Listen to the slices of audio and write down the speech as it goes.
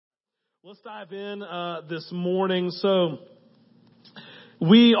Let's dive in this morning. So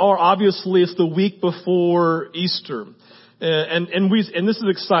we are obviously, it's the week before Easter. And this is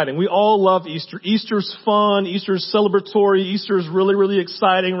exciting. We all love Easter. Easter's fun. Easter's celebratory. Easter is really, really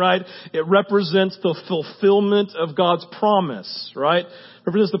exciting, right? It represents the fulfillment of God's promise, right?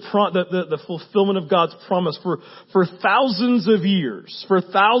 Represents the fulfillment of God's promise for thousands of years. For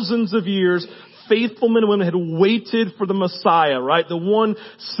thousands of years, faithful men and women had waited for the Messiah, right? The one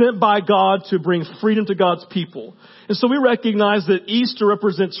sent by God to bring freedom to God's people. And so we recognize that Easter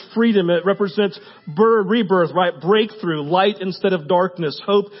represents freedom. It represents rebirth, right? Breakthrough, light instead of darkness,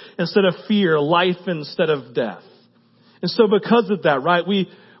 hope instead of fear, life instead of death. And so because of that, right,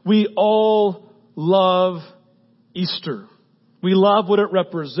 we all love Easter. We love what it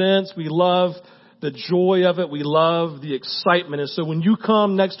represents. We love the joy of it. We love the excitement. And so when you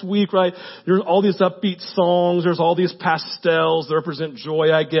come next week, right, there's all these upbeat songs. There's all these pastels that represent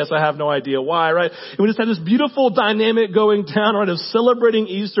joy, I guess. I have no idea why, right? And we just have this beautiful dynamic going down, right, of celebrating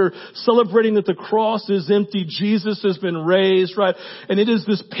Easter, celebrating that the cross is empty. Jesus has been raised, right? And it is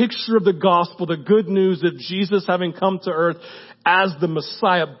this picture of the gospel, the good news of Jesus having come to earth as the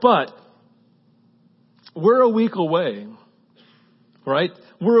Messiah. But we're a week away, right?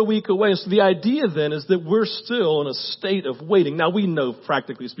 We're a week away. So the idea then is that we're still in a state of waiting. Now we know,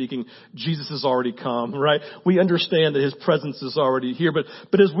 practically speaking, Jesus has already come, right? We understand that his presence is already here.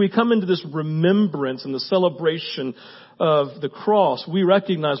 But as we come into this remembrance and the celebration of the cross, we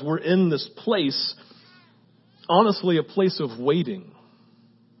recognize we're in this place, honestly, a place of waiting.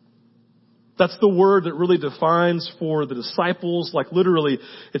 That's the word that really defines for the disciples. Like literally,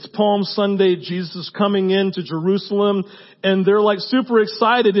 it's Palm Sunday. Jesus is coming into Jerusalem and they're like super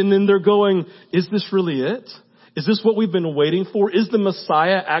excited. And then they're going, is this really it? Is this what we've been waiting for? Is the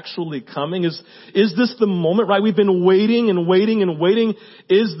Messiah actually coming? Is this the moment, right? We've been waiting and waiting and waiting.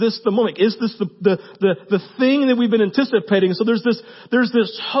 Is this the moment? Is this the thing that we've been anticipating? So there's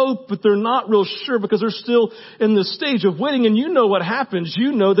this hope, but they're not real sure because they're still in the stage of waiting. And you know what happens.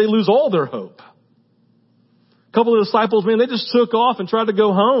 You know they lose all their hope. A couple of disciples, man, they just took off and tried to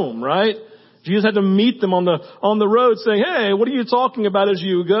go home, right? Jesus had to meet them on the road saying, hey, what are you talking about as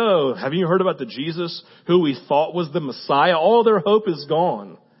you go? Have you heard about the Jesus who we thought was the Messiah? All their hope is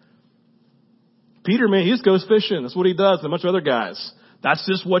gone. Peter, man, he just goes fishing. That's what he does. And a bunch of other guys. That's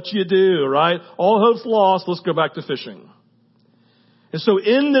just what you do, right? All hope's lost. Let's go back to fishing. And so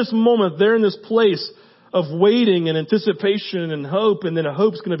in this moment, they're in this place of waiting and anticipation and hope. And then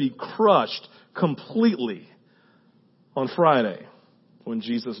hope's going to be crushed completely on Friday when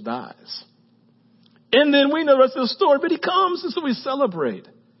Jesus dies. And then we know the rest of the story, but he comes and so we celebrate.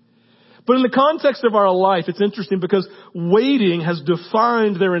 But in the context of our life, it's interesting because waiting has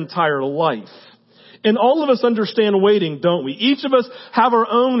defined their entire life. And all of us understand waiting, don't we? Each of us have our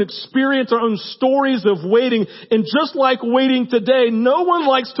own experience, our own stories of waiting. And just like waiting today, no one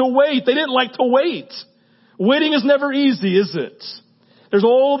likes to wait. They didn't like to wait. Waiting is never easy, is it? There's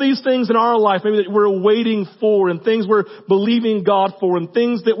all these things in our life maybe that we're waiting for and things we're believing God for and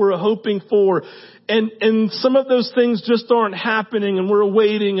things that we're hoping for. And some of those things just aren't happening and we're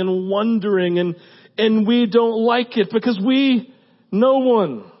waiting and wondering and we don't like it because no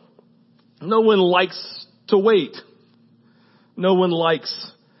one likes to wait. No one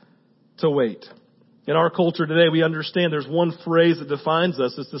likes to wait. In our culture today, we understand there's one phrase that defines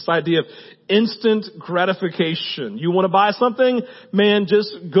us. It's this idea of instant gratification. You want to buy something? Man,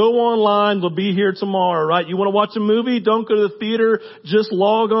 just go online. It'll be here tomorrow, right? You want to watch a movie? Don't go to the theater. Just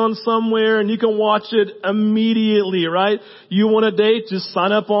log on somewhere and you can watch it immediately, right? You want a date? Just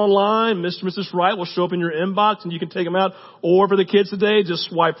sign up online. Mr. and Mrs. Right will show up in your inbox and you can take them out. Or for the kids today,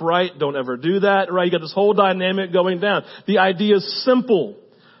 just swipe right. Don't ever do that, right? You got this whole dynamic going down. The idea is simple.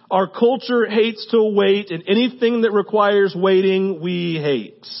 Our culture hates to wait, and anything that requires waiting, we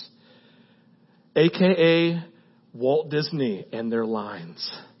hate. AKA Walt Disney and their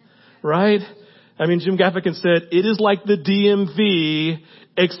lines. Right? I mean, Jim Gaffigan said, it is like the DMV,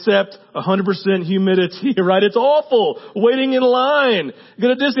 except 100% humidity, right? It's awful. Waiting in line. Go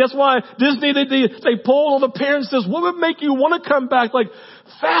to Disney. That's why Disney, they polled all the parents, says, what would make you want to come back? Like,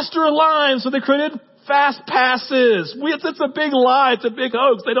 faster lines. So they created fast passes. It's a big lie. It's a big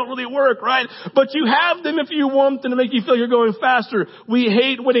hoax. They don't really work, right? But you have them if you want them to make you feel you're going faster. We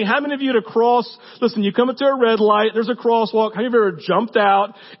hate waiting. How many of you listen, you come into a red light, there's a crosswalk. How many of you ever jumped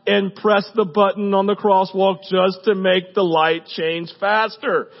out and pressed the button on the crosswalk just to make the light change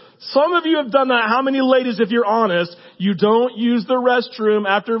faster? Some of you have done that. How many ladies, if you're honest, you don't use the restroom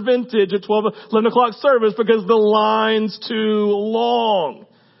after vintage at 11 o'clock service because the line's too long?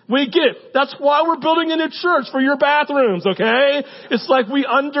 We get it. That's why we're building a new church for your bathrooms, okay? It's like we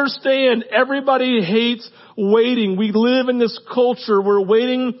understand everybody hates waiting. We live in this culture where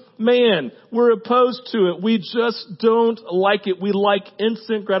waiting, man, we're opposed to it. We just don't like it. We like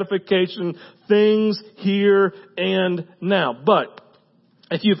instant gratification, things here and now. But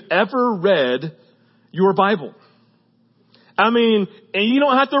if you've ever read your Bible, and you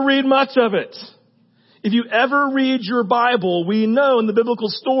don't have to read much of it. If you ever read your Bible, we know in the biblical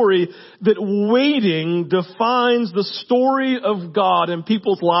story that waiting defines the story of God in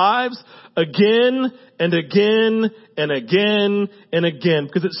people's lives again and again and again and again.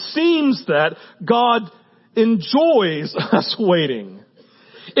 Because it seems that God enjoys us waiting.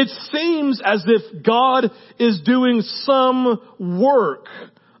 It seems as if God is doing some work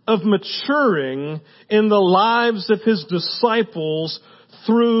of maturing in the lives of His disciples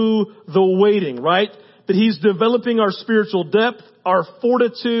through the waiting, right? That He's developing our spiritual depth, our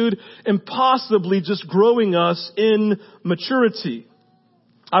fortitude, and possibly just growing us in maturity.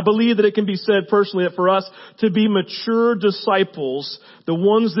 I believe that it can be said personally that for us to be mature disciples, the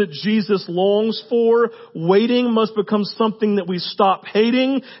ones that Jesus longs for, waiting must become something that we stop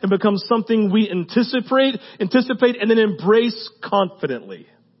hating and become something we anticipate and then embrace confidently.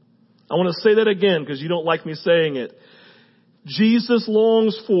 I want to say that again because you don't like me saying it. Jesus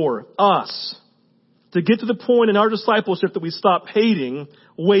longs for us to get to the point in our discipleship that we stop hating,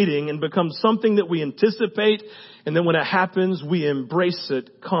 waiting, and become something that we anticipate, and then when it happens, we embrace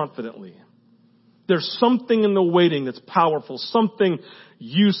it confidently. There's something in the waiting that's powerful, something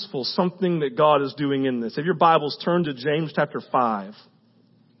useful, something that God is doing in this. If your Bibles, turn to James chapter 5.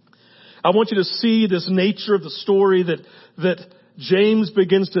 I want you to see this nature of the story that James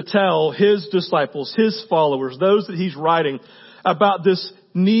begins to tell his disciples, his followers, those that he's writing about this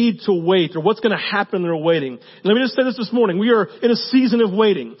need to wait or what's going to happen when they're waiting. And let me just say this morning. We are in a season of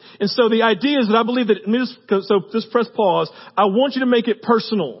waiting. And so the idea is that I believe that, just press pause. I want you to make it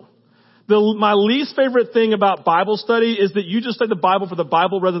personal. My least favorite thing about Bible study is that you just say the Bible for the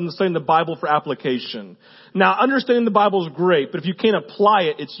Bible rather than saying the Bible for application. Now, understanding the Bible is great, but if you can't apply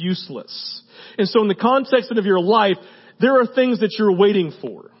it, it's useless. And so in the context of your life, there are things that you're waiting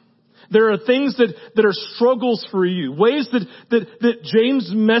for. There are things that are struggles for you. Ways that James'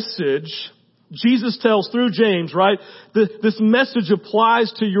 message, Jesus tells through James, right? This message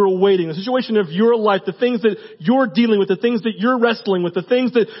applies to your waiting, the situation of your life, the things that you're dealing with, the things that you're wrestling with, the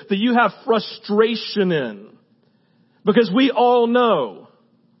things that you have frustration in. Because we all know,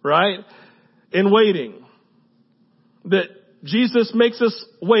 right, in waiting, that Jesus makes us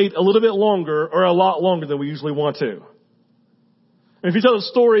wait a little bit longer or a lot longer than we usually want to. And if you tell the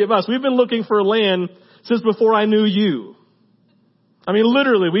story of us, we've been looking for land since before I knew you.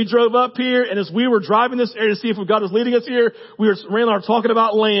 Literally, we drove up here, and as we were driving this area to see if God was leading us here, we were talking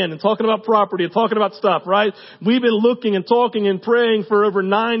about land and talking about property and talking about stuff, right? We've been looking and talking and praying for over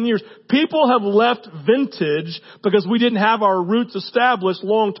 9 years. People have left Vintage because we didn't have our roots established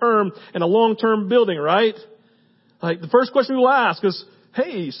long-term in a long-term building, right? Like, the first question we will ask is,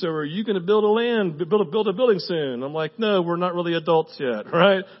 hey, so are you going to build a building soon? I'm like, no, we're not really adults yet,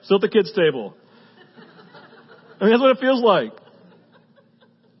 right? Still at the kids' table. That's what it feels like.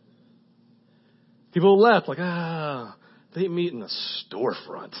 People left like, they meet in a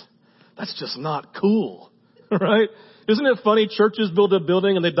storefront. That's just not cool, right? Isn't it funny? Churches build a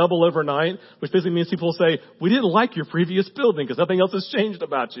building and they double overnight, which basically means people say, we didn't like your previous building because nothing else has changed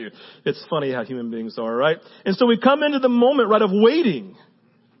about you. It's funny how human beings are, right? And so we come into the moment, right, of waiting.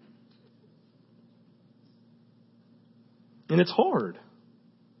 And it's hard.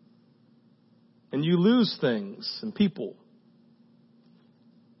 And you lose things and people.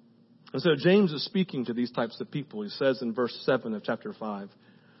 And so James is speaking to these types of people. He says in verse 7 of chapter 5,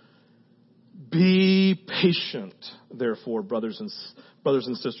 be patient, therefore, brothers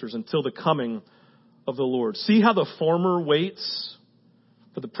and sisters, until the coming of the Lord. See how the farmer waits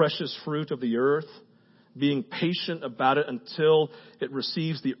for the precious fruit of the earth, being patient about it until it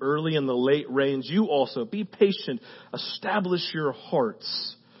receives the early and the late rains. You also be patient. Establish your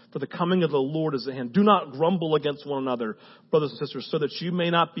hearts, for the coming of the Lord is at hand. Do not grumble against one another, brothers and sisters, so that you may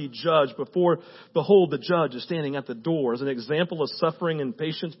not be judged. Behold, the judge is standing at the door. As an example of suffering and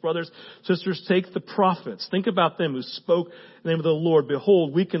patience, brothers, sisters, take the prophets. Think about them who spoke in the name of the Lord.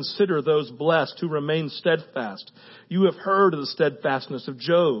 Behold, we consider those blessed who remain steadfast. You have heard of the steadfastness of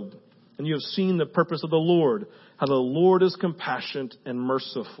Job, and you have seen the purpose of the Lord, how the Lord is compassionate and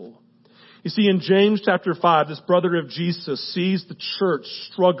merciful. You see, in James chapter 5, this brother of Jesus sees the church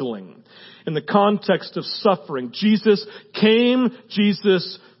struggling in the context of suffering. Jesus came,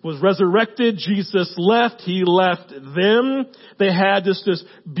 Jesus was resurrected. Jesus left. He left them. They had this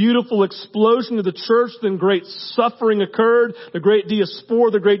beautiful explosion of the church. Then great suffering occurred. The great diaspora,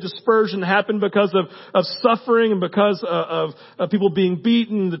 the great dispersion happened because of suffering and because of people being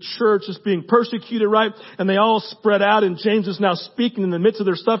beaten. The church is being persecuted, right? And they all spread out, and James is now speaking in the midst of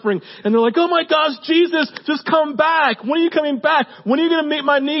their suffering. And they're like, oh my gosh, Jesus, just come back. When are you coming back? When are you going to meet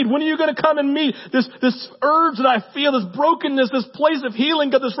my need? When are you going to come and meet this urge that I feel, this brokenness, this place of healing,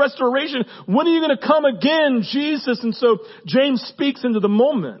 God, this restoration? When are you going to come again, Jesus? And so James speaks into the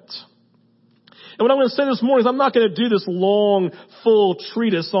moment. And what I'm going to say this morning is I'm not going to do this long, full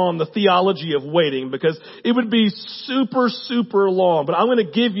treatise on the theology of waiting because it would be super, super long. But I'm going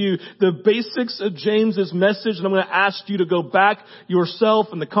to give you the basics of James's message, and I'm going to ask you to go back yourself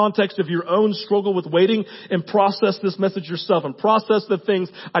in the context of your own struggle with waiting and process this message yourself and process the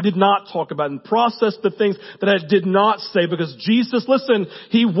things I did not talk about and process the things that I did not say, because Jesus, listen,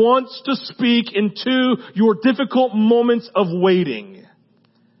 He wants to speak into your difficult moments of waiting.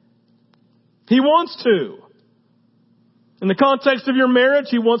 He wants to. In the context of your marriage,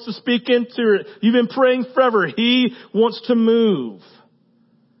 He wants to speak into it. You've been praying forever. He wants to move.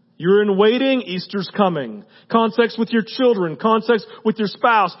 You're in waiting, Easter's coming. Context with your children, context with your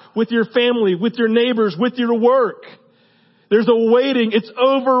spouse, with your family, with your neighbors, with your work. There's a waiting. It's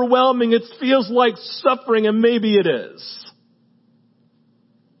overwhelming. It feels like suffering, and maybe it is.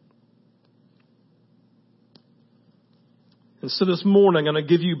 And so this morning, I'm going to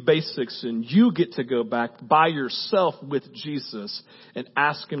give you basics, and you get to go back by yourself with Jesus and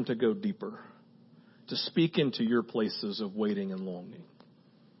ask Him to go deeper, to speak into your places of waiting and longing.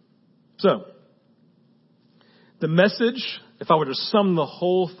 So, the message, if I were to sum the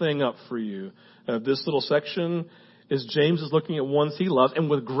whole thing up for you, of this little section, is James is looking at ones he loves,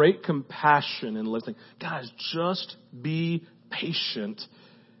 and with great compassion and listening. Guys, just be patient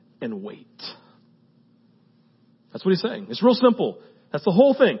and wait. That's what he's saying. It's real simple. That's the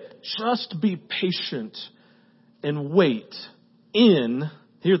whole thing. Just be patient and wait in,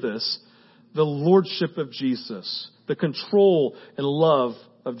 hear this, the lordship of Jesus, the control and love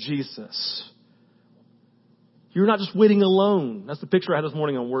of Jesus. You're not just waiting alone. That's the picture I had this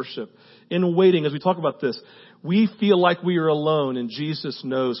morning on worship. In waiting, as we talk about this, we feel like we are alone, and Jesus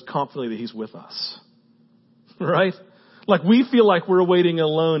knows confidently that He's with us. Right? Like we feel like we're waiting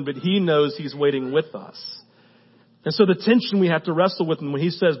alone, but He knows He's waiting with us. And so the tension we have to wrestle with when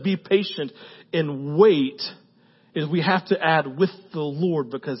He says, be patient and wait, is we have to add with the Lord,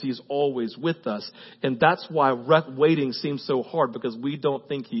 because He's always with us. And that's why waiting seems so hard, because we don't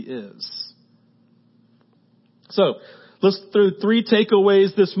think He is. So let's through 3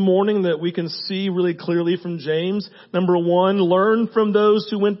 takeaways this morning that we can see really clearly from James. Number 1, learn from those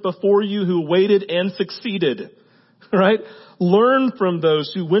who went before you, who waited and succeeded. Right? Learn from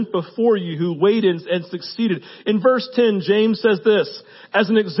those who went before you, who waited and succeeded. In verse 10, James says this, as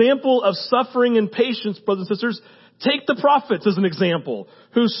an example of suffering and patience, brothers and sisters, take the prophets as an example,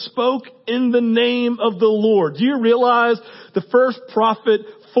 who spoke in the name of the Lord. Do you realize the first prophet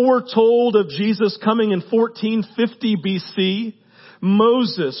foretold of Jesus coming in 1450 BC?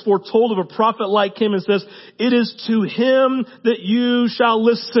 Moses foretold of a prophet like him and says, it is to him that you shall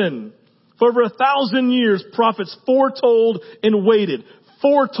listen. For over 1,000 years, prophets foretold and waited,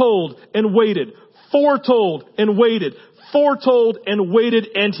 foretold and waited, foretold and waited, foretold and waited,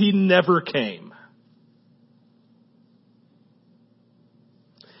 and He never came.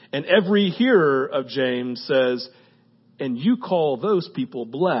 And every hearer of James says, and you call those people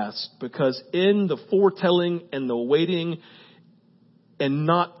blessed, because in the foretelling and the waiting and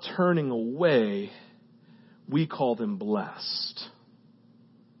not turning away, we call them blessed.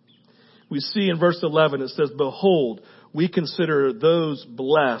 We see in verse 11, it says, behold, we consider those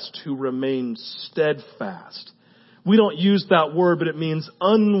blessed who remain steadfast. We don't use that word, but it means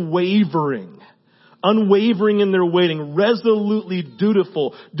unwavering. Unwavering in their waiting, resolutely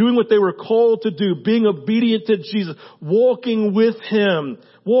dutiful, doing what they were called to do, being obedient to Jesus, walking with Him,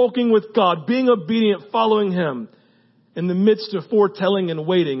 walking with God, being obedient, following Him in the midst of foretelling and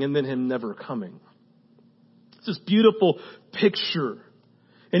waiting, and then Him never coming. It's this beautiful picture.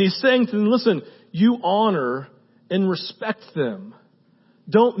 And He's saying to them, listen, you honor and respect them.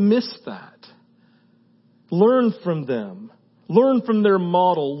 Don't miss that. Learn from them. Learn from their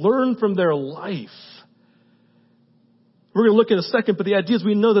model. Learn from their life. We're going to look in a second, but the idea is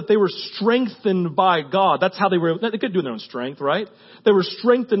we know that they were strengthened by God. That's how they were. They couldn't do it in their own strength, right? They were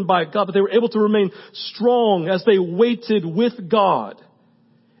strengthened by God, but they were able to remain strong as they waited with God.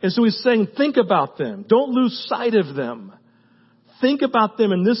 And so He's saying, think about them. Don't lose sight of them. Think about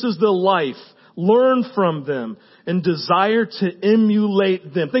them, and this is the life. learn from them, and desire to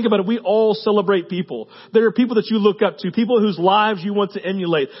emulate them. Think about it. We all celebrate people. There are people that you look up to, people whose lives you want to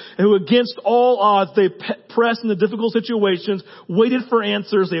emulate, and who against all odds, they press into difficult situations, waited for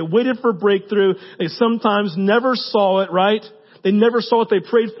answers, they waited for breakthrough. They sometimes never saw it, right? They never saw what they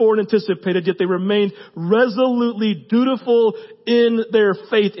prayed for and anticipated, yet they remained resolutely dutiful in their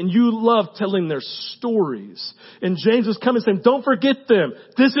faith. And you love telling their stories. And James is coming saying, don't forget them.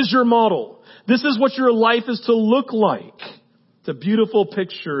 This is your model. This is what your life is to look like. It's a beautiful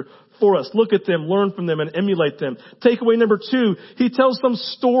picture for us. Look at them, learn from them, and emulate them. Takeaway number 2, he tells some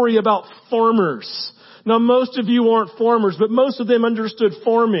story about farmers. Now, most of you aren't farmers, but most of them understood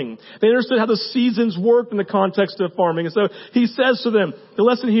farming. They understood how the seasons worked in the context of farming. And so he says to them, the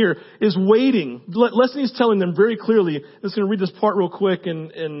lesson here is waiting. The lesson he's telling them very clearly. I'm just going to read this part real quick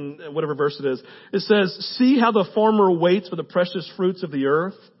in whatever verse it is. It says, see how the farmer waits for the precious fruits of the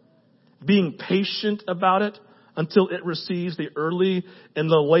earth, being patient about it until it receives the early and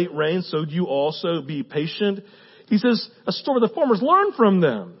the late rain. So you also be patient. He says, a story of the farmers, learn from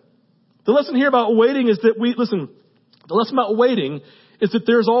them. The lesson here about waiting is that the lesson about waiting is that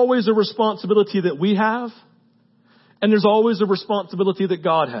there's always a responsibility that we have, and there's always a responsibility that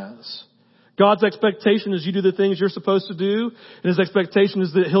God has. God's expectation is you do the things you're supposed to do, and his expectation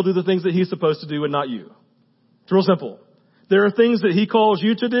is that he'll do the things that he's supposed to do and not you. It's real simple. There are things that he calls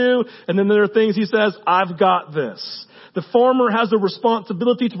you to do, and then there are things he says, I've got this. The farmer has a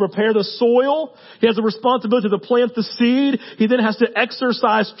responsibility to prepare the soil. He has a responsibility to plant the seed. He then has to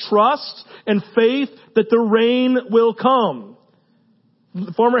exercise trust and faith that the rain will come.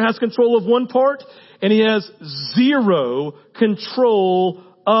 The farmer has control of one part, and he has zero control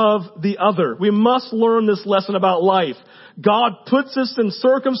of the other. We must learn this lesson about life. God puts us in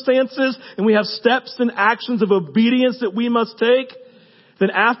circumstances, and we have steps and actions of obedience that we must take. Then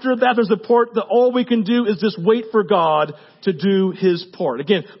after that, there's a part that all we can do is just wait for God to do his part.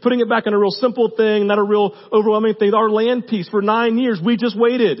 Again, putting it back on a real simple thing, not a real overwhelming thing. Our land piece for 9 years, we just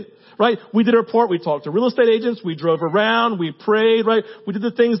waited, right? We did our part. We talked to real estate agents. We drove around. We prayed, right? We did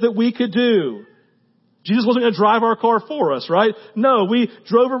the things that we could do. Jesus wasn't going to drive our car for us, right? No, we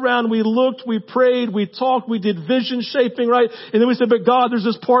drove around, we looked, we prayed, we talked, we did vision shaping, right? And then we said, but God, there's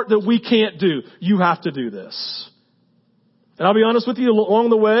this part that we can't do. You have to do this. And I'll be honest with you, along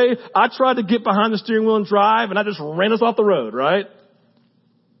the way, I tried to get behind the steering wheel and drive, and I just ran us off the road, right?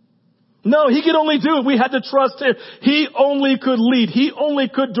 No, he could only do it. We had to trust him. He only could lead. He only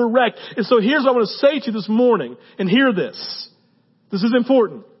could direct. And so here's what I want to say to you this morning, and hear this. This is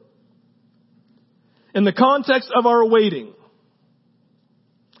important. In the context of our waiting,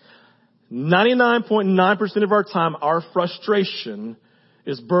 99.9% of our time, our frustration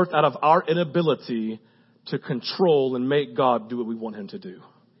is birthed out of our inability to control and make God do what we want him to do.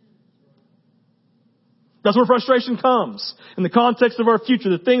 That's where frustration comes. In the context of our future,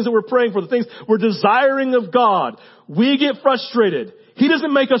 the things that we're praying for, the things we're desiring of God, we get frustrated. He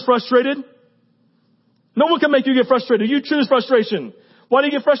doesn't make us frustrated. No one can make you get frustrated. You choose frustration. Why do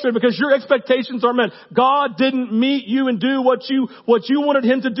you get frustrated? Because your expectations are met. God didn't meet you and do what you wanted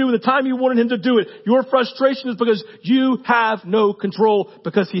him to do in the time you wanted him to do it. Your frustration is because you have no control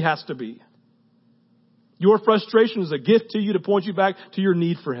because he has to be. Your frustration is a gift to you to point you back to your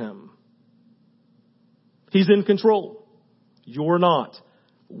need for him. He's in control. You're not.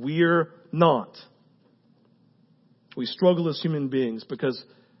 We're not. We struggle as human beings because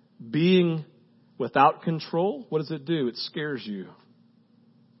being without control, what does it do? It scares you.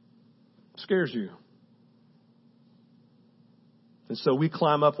 It scares you. And so we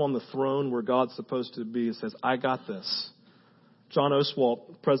climb up on the throne where God's supposed to be and says, I got this. John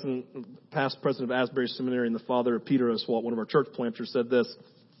Oswalt, past president of Asbury Seminary and the father of Peter Oswalt, one of our church planters, said this.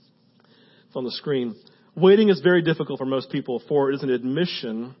 It's on the screen. Waiting is very difficult for most people, for it is an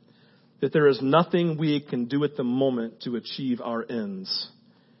admission that there is nothing we can do at the moment to achieve our ends.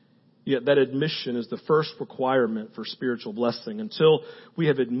 Yet that admission is the first requirement for spiritual blessing. Until we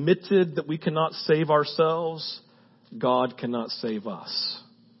have admitted that we cannot save ourselves, God cannot save us.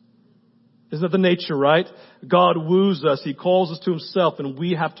 Isn't that the nature, right? God woos us. He calls us to himself, and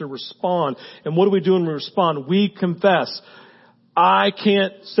we have to respond. And what do we do when we respond? We confess, I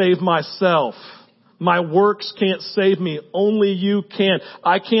can't save myself. My works can't save me. Only you can.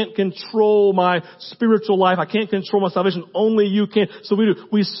 I can't control my spiritual life. I can't control my salvation. Only you can. So we do.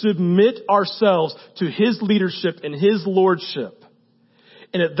 We submit ourselves to his leadership and his lordship.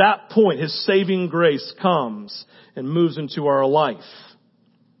 And at that point, his saving grace comes and moves into our life.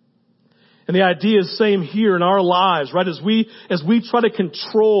 And the idea is same here in our lives, right? As we try to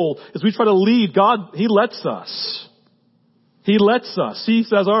control, as we try to lead, God, he lets us. He lets us. He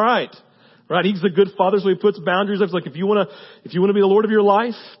says, all right, Right? He's a good father, so he puts boundaries up. It's like, if you want to be the Lord of your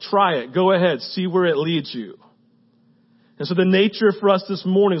life, try it. Go ahead. See where it leads you. And so the nature for us this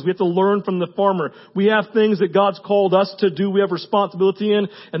morning is we have to learn from the farmer. We have things that God's called us to do. We have responsibility in,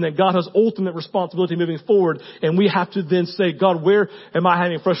 and then God has ultimate responsibility moving forward. And we have to then say, God, where am I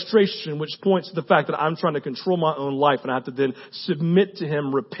having frustration? Which points to the fact that I'm trying to control my own life, and I have to then submit to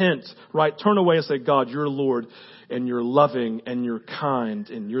Him, repent, right? Turn away and say, God, you're Lord, and you're loving, and you're kind,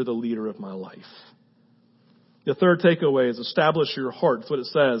 and you're the leader of my life. The third takeaway is establish your heart. That's what it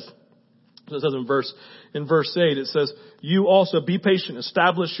says. It says in verse 8, it says, you also be patient,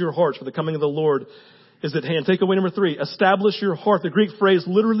 establish your hearts, for the coming of the Lord is at hand. Takeaway number 3, establish your heart. The Greek phrase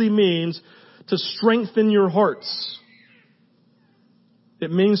literally means to strengthen your hearts.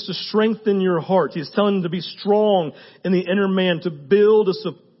 It means to strengthen your heart. He's telling them to be strong in the inner man, to build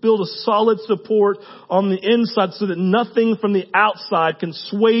a solid support on the inside so that nothing from the outside can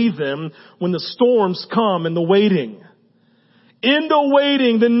sway them when the storms come and the waiting. In the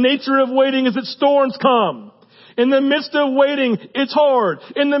waiting, the nature of waiting is that storms come. In the midst of waiting, it's hard.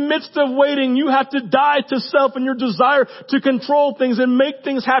 In the midst of waiting, you have to die to self and your desire to control things and make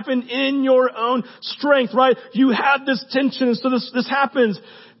things happen in your own strength, right? You have this tension, and so this happens.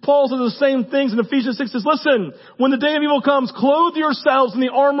 Paul says the same things in Ephesians 6. Says, listen, when the day of evil comes, clothe yourselves in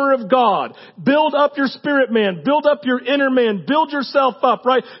the armor of God. Build up your spirit man. Build up your inner man. Build yourself up,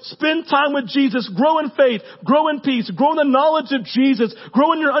 right? Spend time with Jesus. Grow in faith. Grow in peace. Grow in the knowledge of Jesus.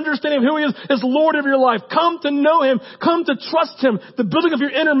 Grow in your understanding of who He is as Lord of your life. Come to know Him. Come to trust Him. The building of your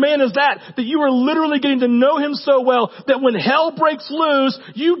inner man is that you are literally getting to know Him so well that when hell breaks loose,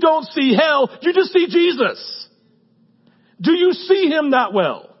 you don't see hell. You just see Jesus. Do you see Him that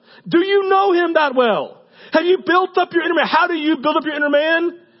well? Do you know Him that well? Have you built up your inner man? How do you build up your inner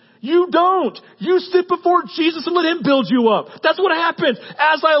man? You don't. You sit before Jesus and let Him build you up. That's what happens.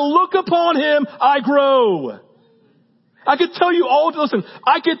 As I look upon Him, I grow. I could tell you all, I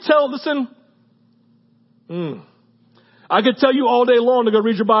could tell you all day long to go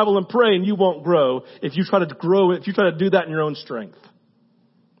read your Bible and pray, and you won't grow if you try to do that in your own strength.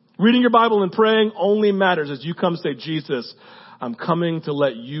 Reading your Bible and praying only matters as you come say, Jesus, I'm coming to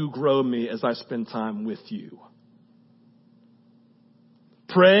let you grow me as I spend time with you.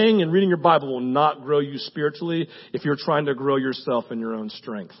 Praying and reading your Bible will not grow you spiritually if you're trying to grow yourself in your own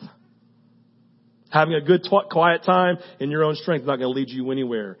strength. Having a good quiet time in your own strength is not going to lead you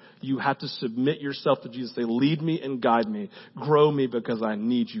anywhere. You have to submit yourself to Jesus. Say, lead me and guide me. Grow me because I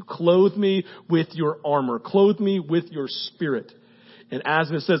need you. Clothe me with your armor. Clothe me with your spirit. And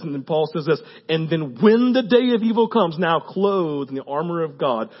as it says, and then Paul says this, and then when the day of evil comes, now clothed in the armor of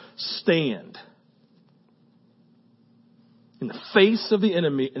God, stand in the face of the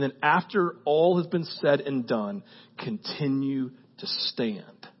enemy. And then after all has been said and done, continue to stand.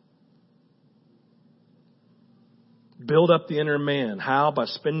 Build up the inner man. How? By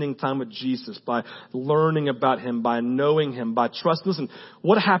spending time with Jesus, by learning about Him, by knowing Him, by trust. Listen,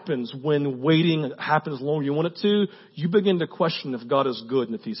 what happens when waiting happens longer than you want it to? You begin to question if God is good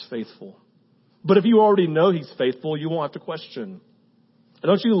and if He's faithful. But if you already know He's faithful, you won't have to question. And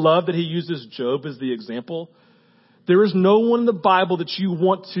don't you love that He uses Job as the example? There is no one in the Bible that you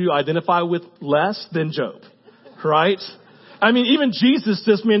want to identify with less than Job, right? I mean, even Jesus,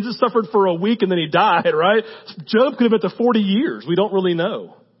 this man just suffered for a week and then He died, right? Job could have been to 40 years. We don't really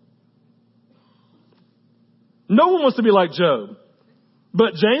know. No one wants to be like Job.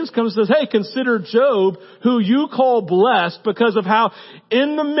 But James comes and says, hey, consider Job, who you call blessed because of how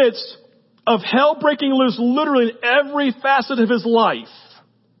in the midst of hell breaking loose, literally in every facet of his life,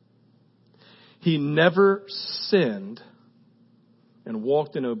 he never sinned and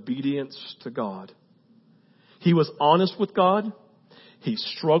walked in obedience to God. He was honest with God. He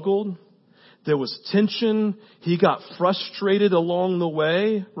struggled. There was tension. He got frustrated along the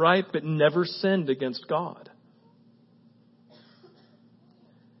way, right? But never sinned against God.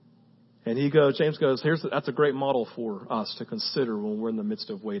 And James goes, that's a great model for us to consider when we're in the midst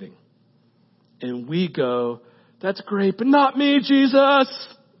of waiting. And we go, that's great, but not me, Jesus.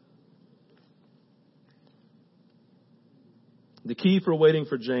 The key for waiting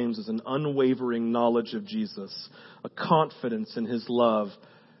for James is an unwavering knowledge of Jesus, a confidence in His love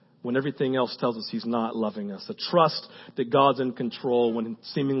when everything else tells us He's not loving us, a trust that God's in control when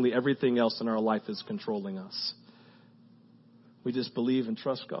seemingly everything else in our life is controlling us. We just believe and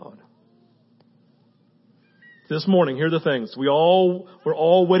trust God. This morning, here are the things. We're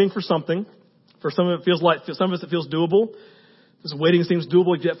all waiting for something. For some of us it feels doable. This waiting seems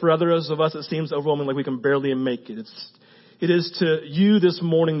doable, yet for others of us it seems overwhelming, like we can barely make it. It is to you this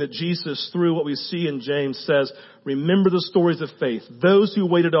morning that Jesus, through what we see in James, says, remember the stories of faith. Those who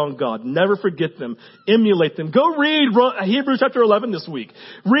waited on God. Never forget them. Emulate them. Go read Hebrews chapter 11 this week.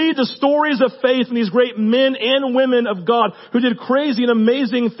 Read the stories of faith and these great men and women of God who did crazy and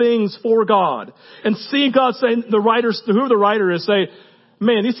amazing things for God. And see God saying, whoever the writer is, say,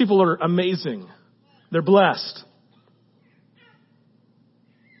 man, these people are amazing. They're blessed.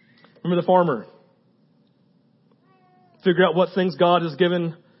 Remember the farmer. Figure out what things God has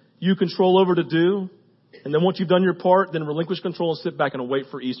given you control over to do. And then once you've done your part, then relinquish control and sit back and wait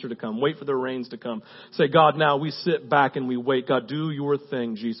for Easter to come. Wait for the rains to come. Say, God, now we sit back and we wait. God, do your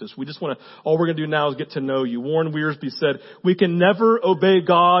thing, Jesus. All we're going to do now is get to know you. Warren Wiersbe said, we can never obey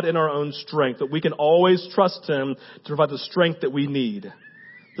God in our own strength, but we can always trust Him to provide the strength that we need.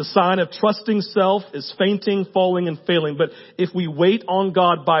 The sign of trusting self is fainting, falling, and failing. But if we wait on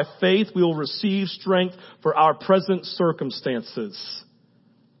God by faith, we will receive strength for our present circumstances.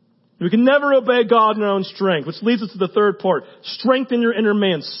 We can never obey God in our own strength, which leads us to the third part. Strengthen your inner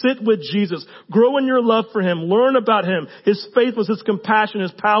man. Sit with Jesus. Grow in your love for Him. Learn about Him, His faithfulness, His compassion,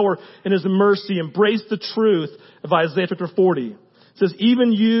 His power, and His mercy. Embrace the truth of Isaiah chapter 40. It says,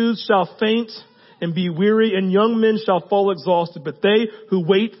 even youths shall faint and be weary, and young men shall fall exhausted. But they who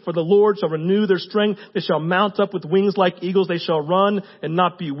wait for the Lord shall renew their strength. They shall mount up with wings like eagles. They shall run and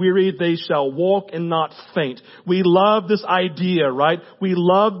not be weary. They shall walk and not faint. We love this idea, right? We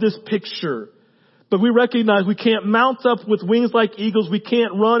love this picture. But we recognize we can't mount up with wings like eagles. We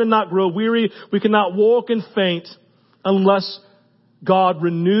can't run and not grow weary. We cannot walk and faint unless God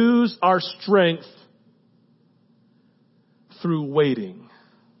renews our strength through waiting.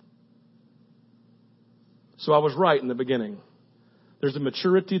 So I was right in the beginning. There's a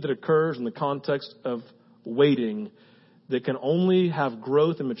maturity that occurs in the context of waiting that can only have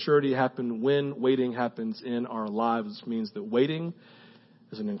growth and maturity happen when waiting happens in our lives. This means that waiting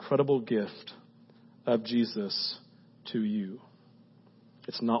is an incredible gift of Jesus to you.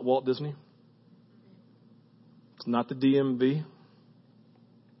 It's not Walt Disney. It's not the DMV.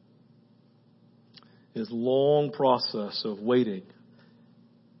 It's a long process of waiting.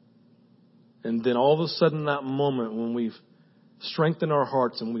 And then all of a sudden, that moment when we've strengthened our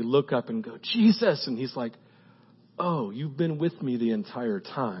hearts and we look up and go, Jesus, and He's like, oh, you've been with me the entire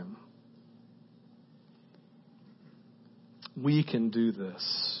time. We can do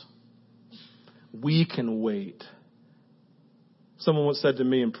this. We can wait. Someone once said to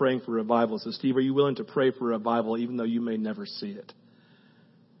me in praying for revival, said, Steve, are you willing to pray for revival even though you may never see it?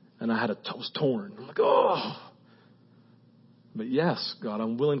 And I was torn. I'm like, oh. But yes, God,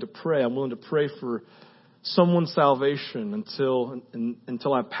 I'm willing to pray. I'm willing to pray for someone's salvation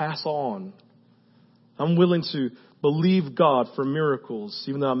until I pass on. I'm willing to believe God for miracles,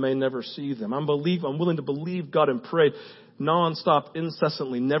 even though I may never see them. I'm willing to believe God and pray nonstop,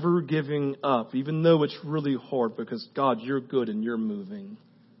 incessantly, never giving up, even though it's really hard, because God, you're good and you're moving.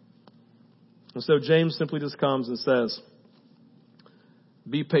 And so James simply just comes and says,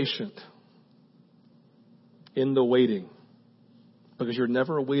 be patient in the waiting. Because you're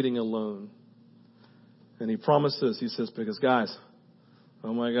never waiting alone. And he promises, he says, because guys,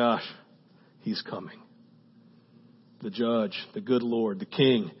 oh my gosh, He's coming. The judge, the good Lord, the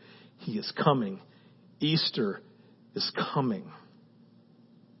King, He is coming. Easter is coming.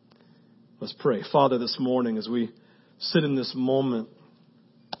 Let's pray. Father, this morning as we sit in this moment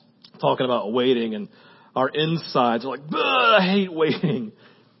talking about waiting and our insides are like, I hate waiting.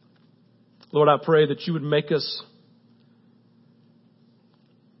 Lord, I pray that you would make us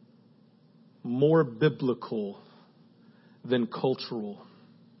more biblical than cultural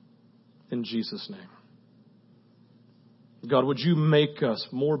in Jesus' name. God, would you make us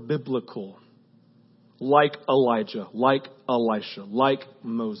more biblical, like Elijah, like Elisha, like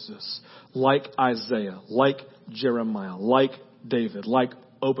Moses, like Isaiah, like Jeremiah, like David, like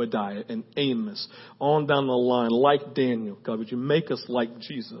Obadiah and Amos, on down the line, like Daniel. God, would you make us like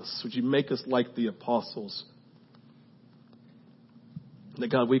Jesus? Would you make us like the apostles?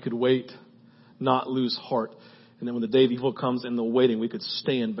 That, God, we could wait, not lose heart. And then when the day of evil comes in the waiting, we could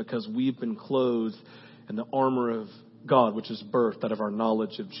stand because we've been clothed in the armor of God, which is birthed out of our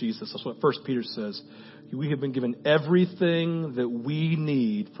knowledge of Jesus. That's what 1 Peter says. We have been given everything that we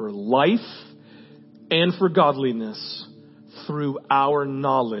need for life and for godliness through our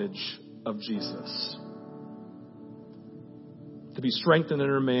knowledge of Jesus. To be strengthened in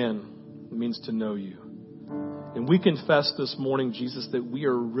our man means to know you. And we confess this morning, Jesus, that we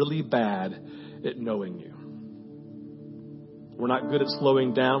are really bad at knowing you. We're not good at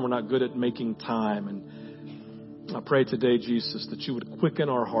slowing down. We're not good at making time. And I pray today, Jesus, that you would quicken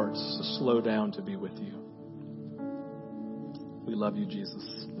our hearts to slow down to be with you. We love you, Jesus.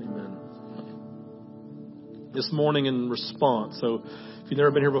 Amen. This morning in response, so if you've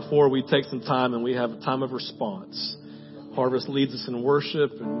never been here before, we take some time and we have a time of response. Harvest leads us in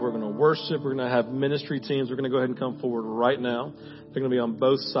worship, and we're going to worship. We're going to have ministry teams. We're going to go ahead and come forward right now. They're going to be on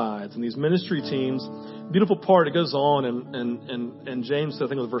both sides. And these ministry teams, beautiful part, it goes on, and James, I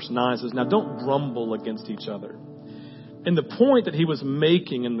think it was verse 9, says, now don't grumble against each other. And the point that he was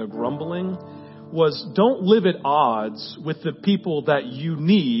making in the grumbling was don't live at odds with the people that you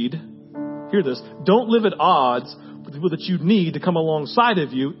need. Hear this. Don't live at odds with the people that you need to come alongside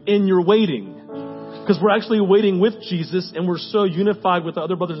of you in your waiting. Because we're actually waiting with Jesus, and we're so unified with the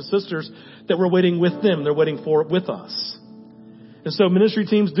other brothers and sisters that we're waiting with them. They're waiting for it with us. And so ministry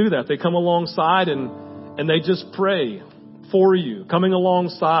teams do that. They come alongside and they just pray for you, coming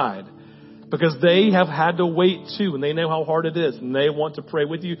alongside, because they have had to wait too, and they know how hard it is, and they want to pray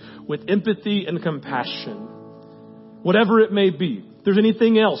with you with empathy and compassion. Whatever it may be. If there's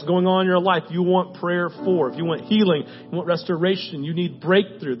anything else going on in your life you want prayer for, if you want healing, you want restoration, you need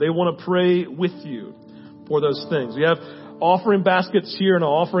breakthrough, they want to pray with you for those things. We have offering baskets here and an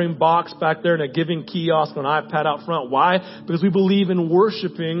offering box back there and a giving kiosk and an iPad out front. Why? Because we believe in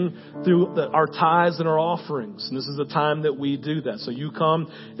worshiping through our tithes and our offerings. And this is the time that we do that. So you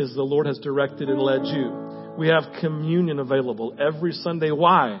come as the Lord has directed and led you. We have communion available every Sunday.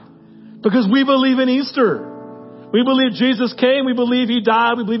 Why? Because we believe in Easter. We believe Jesus came. We believe He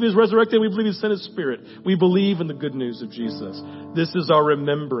died. We believe He was resurrected. We believe He sent His Spirit. We believe in the good news of Jesus. This is our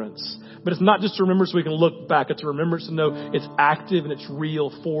remembrance. But it's not just a remembrance so we can look back. It's a remembrance to know it's active and it's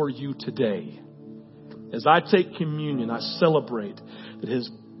real for you today. As I take communion, I celebrate that His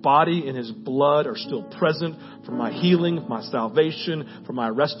body and His blood are still present for my healing, for my salvation, for my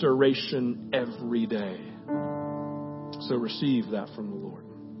restoration every day. So receive that from the Lord.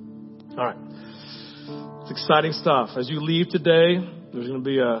 All right. It's exciting stuff. As you leave today, there's going to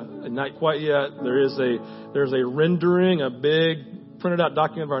be not quite yet. There's a rendering, a big printed out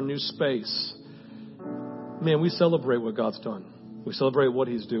document of our new space. Man, we celebrate what God's done. We celebrate what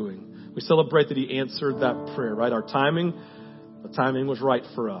He's doing. We celebrate that He answered that prayer, right? The timing was right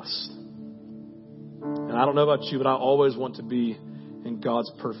for us. And I don't know about you, but I always want to be in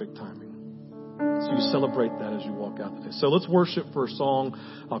God's perfect timing. So you celebrate that as you walk out today. So let's worship for a song.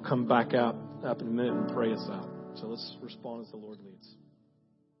 I'll come back up in a minute and pray us out. So let's respond as the Lord leads.